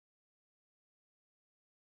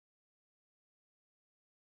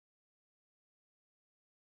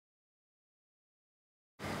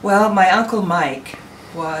Well, my Uncle Mike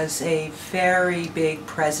was a very big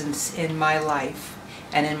presence in my life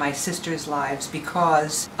and in my sister's lives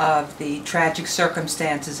because of the tragic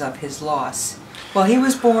circumstances of his loss. Well, he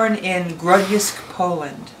was born in Grodzinsk,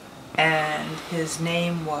 Poland, and his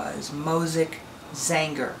name was Moszek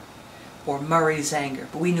Zanger, or Murry Zanger,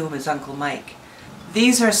 but we knew him as Uncle Mike.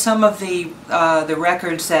 These are some of the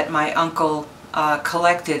records that my uncle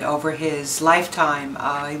collected over his lifetime.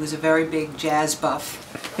 He was a very big jazz buff.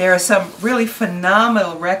 There are some really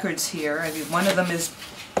phenomenal records here. I mean, one of them is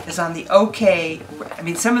on the OK. I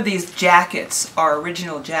mean, some of these jackets are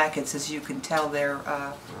original jackets, as you can tell. They're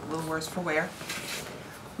a little worse for wear.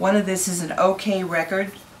 One of this is an OK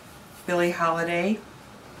record, Billie Holiday,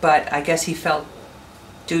 but I guess he felt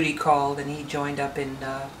duty called and he joined up in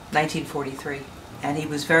 1943. And he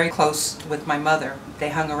was very close with my mother. They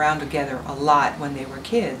hung around together a lot when they were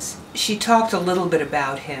kids. She talked a little bit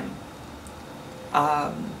about him,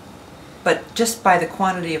 but just by the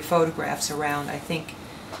quantity of photographs around, I think,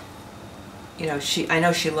 you know, I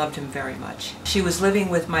know she loved him very much. She was living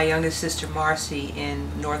with my youngest sister Marcy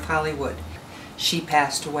in North Hollywood. She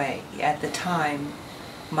passed away. At the time,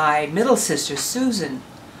 my middle sister Susan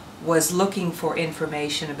was looking for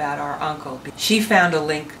information about our uncle. She found a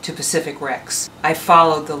link to Pacific Rex. I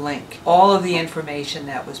followed the link. All of the information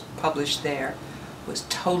that was published there was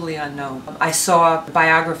totally unknown. I saw a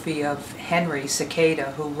biography of Henry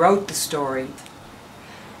Sakaida, who wrote the story.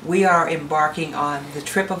 We are embarking on the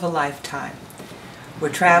trip of a lifetime. We're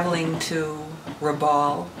traveling to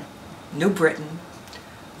Rabaul, New Britain,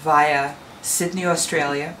 via Sydney,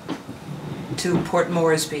 Australia, to Port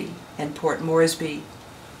Moresby, and Port Moresby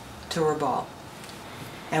to Rabaul.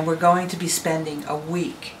 And we're going to be spending a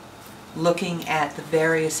week looking at the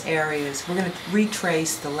various areas. We're going to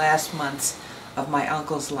retrace the last months of my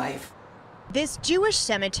uncle's life. This Jewish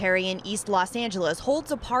cemetery in East Los Angeles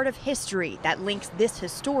holds a part of history that links this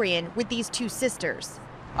historian with these two sisters.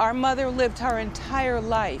 Our mother lived her entire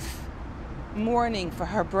life mourning for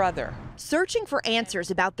her brother. Searching for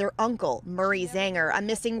answers about their uncle, Murry Zanger, a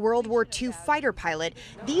missing World War II fighter pilot,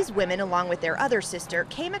 these women, along with their other sister,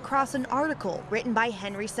 came across an article written by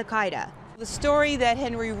Henry Sakaida. The story that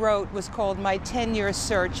Henry wrote was called My 10-Year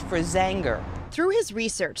Search for Zanger. Through his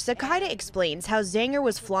research, Sakaida explains how Zanger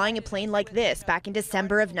was flying a plane like this back in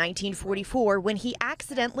December of 1944 when he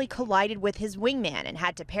accidentally collided with his wingman and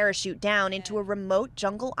had to parachute down into a remote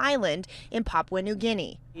jungle island in Papua New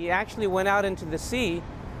Guinea. He actually went out into the sea,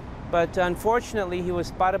 but unfortunately he was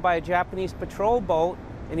spotted by a Japanese patrol boat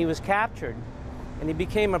and he was captured. And he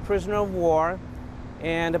became a prisoner of war,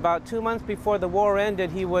 and about 2 months before the war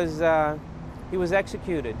ended, he was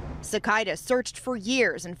executed. Sakaida searched for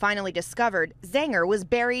years and finally discovered Zanger was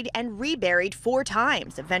buried and reburied 4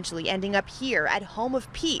 times, eventually ending up here at Home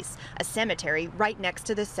of Peace, a cemetery right next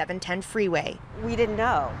to the 710 freeway. We didn't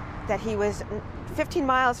know that he was 15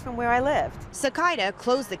 miles from where I lived. Sakaida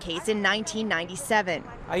closed the case in 1997.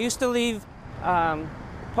 I used to leave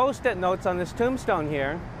post-it notes on this tombstone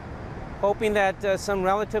here, hoping that some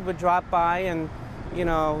relative would drop by and, you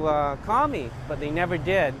know, call me, but they never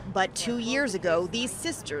did. But 2 years ago, these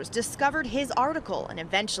sisters discovered his article and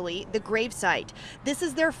eventually the gravesite. This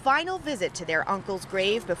is their final visit to their uncle's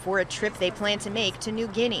grave before a trip they plan to make to New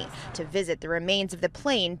Guinea to visit the remains of the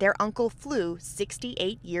plane their uncle flew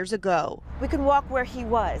 68 years ago. We can walk where he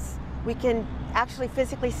was. We can actually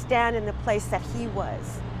physically stand in the place that he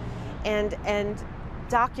was and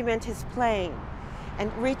document his plane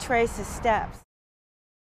and retrace his steps.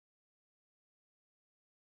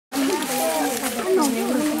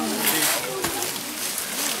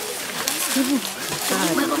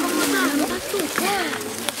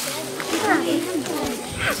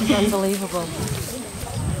 Unbelievable.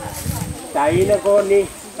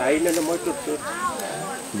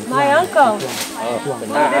 My uncle.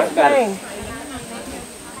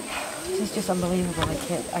 This is just unbelievable.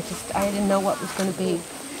 I didn't know what was going to be.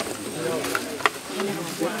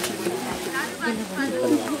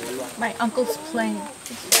 My uncle's plane.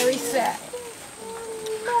 It's very sad.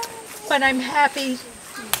 But I'm happy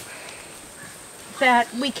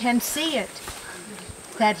that we can see it,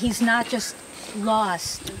 that he's not just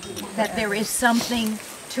lost, that there is something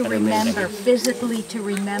to remember, physically to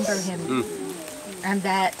remember him, and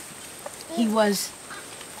that he was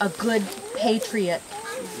a good patriot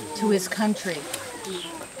to his country.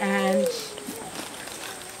 And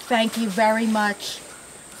thank you very much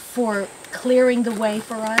for clearing the way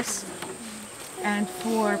for us and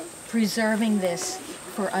for preserving this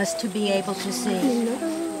for us to be able to see.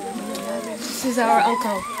 This is our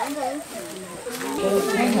uncle.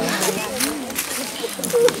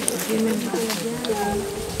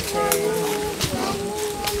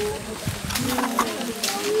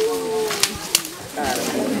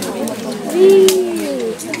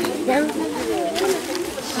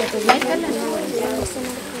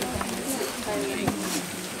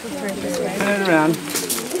 Turn it around.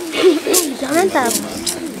 Jangan tahu.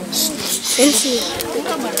 Sensi.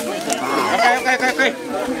 Okay.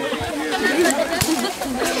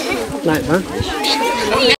 Nice, huh?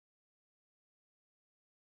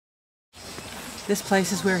 This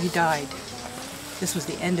place is where he died. This was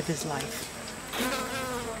the end of his life.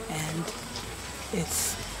 And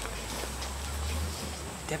it's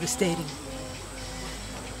devastating.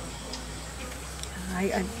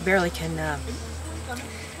 I barely can,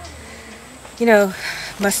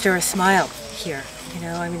 muster a smile here.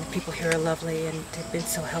 I mean, the people here are lovely and have been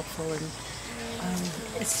so helpful, and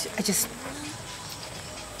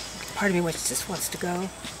part of me just wants to go.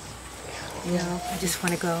 I just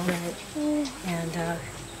want to go and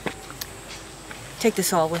take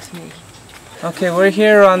this all with me. Okay, we're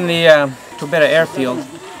here on the Tobeta airfield,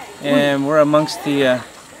 and we're amongst the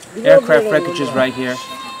aircraft wreckages right here.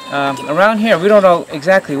 Around here, we don't know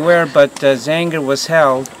exactly where, but Zanger was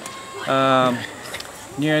held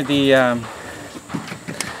near the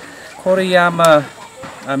Koriyama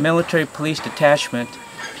military police detachment.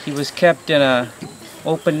 He was kept in an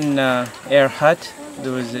open air hut.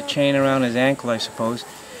 There was a chain around his ankle, I suppose,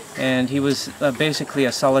 and he was basically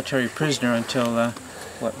a solitary prisoner until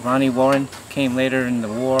Ronnie Warren came later in the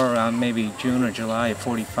war, around maybe June or July of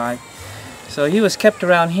 '45. So he was kept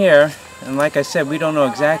around here, and like I said, we don't know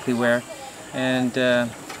exactly where, and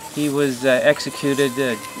he was executed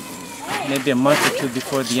maybe a month or two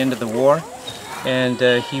before the end of the war, and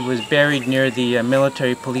he was buried near the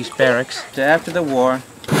military police barracks. After the war,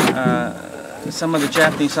 some of the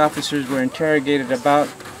Japanese officers were interrogated about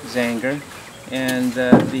Zanger, and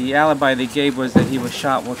the alibi they gave was that he was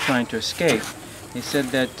shot while trying to escape. They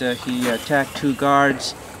said that he attacked 2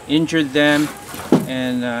 guards, injured them,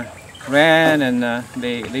 and ran, and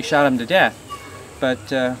they shot him to death.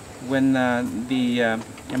 But when the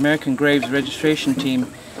American Graves registration team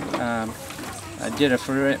did a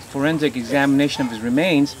forensic examination of his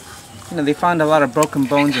remains, they found a lot of broken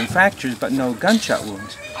bones and fractures, but no gunshot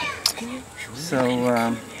wounds. So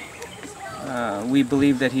we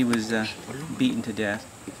believe that he was beaten to death.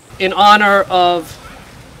 In honor of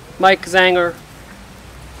Mike Zanger,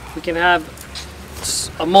 we can have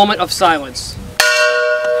a moment of silence.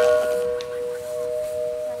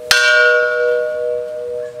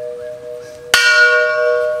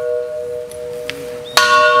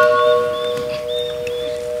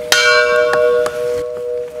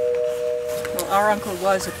 Well, our uncle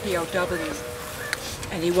was a POW,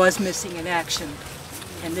 and he was missing in action.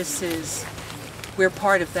 And we're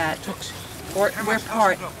part of that. We're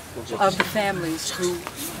part of the families who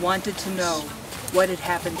wanted to know what had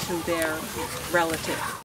happened to their relative.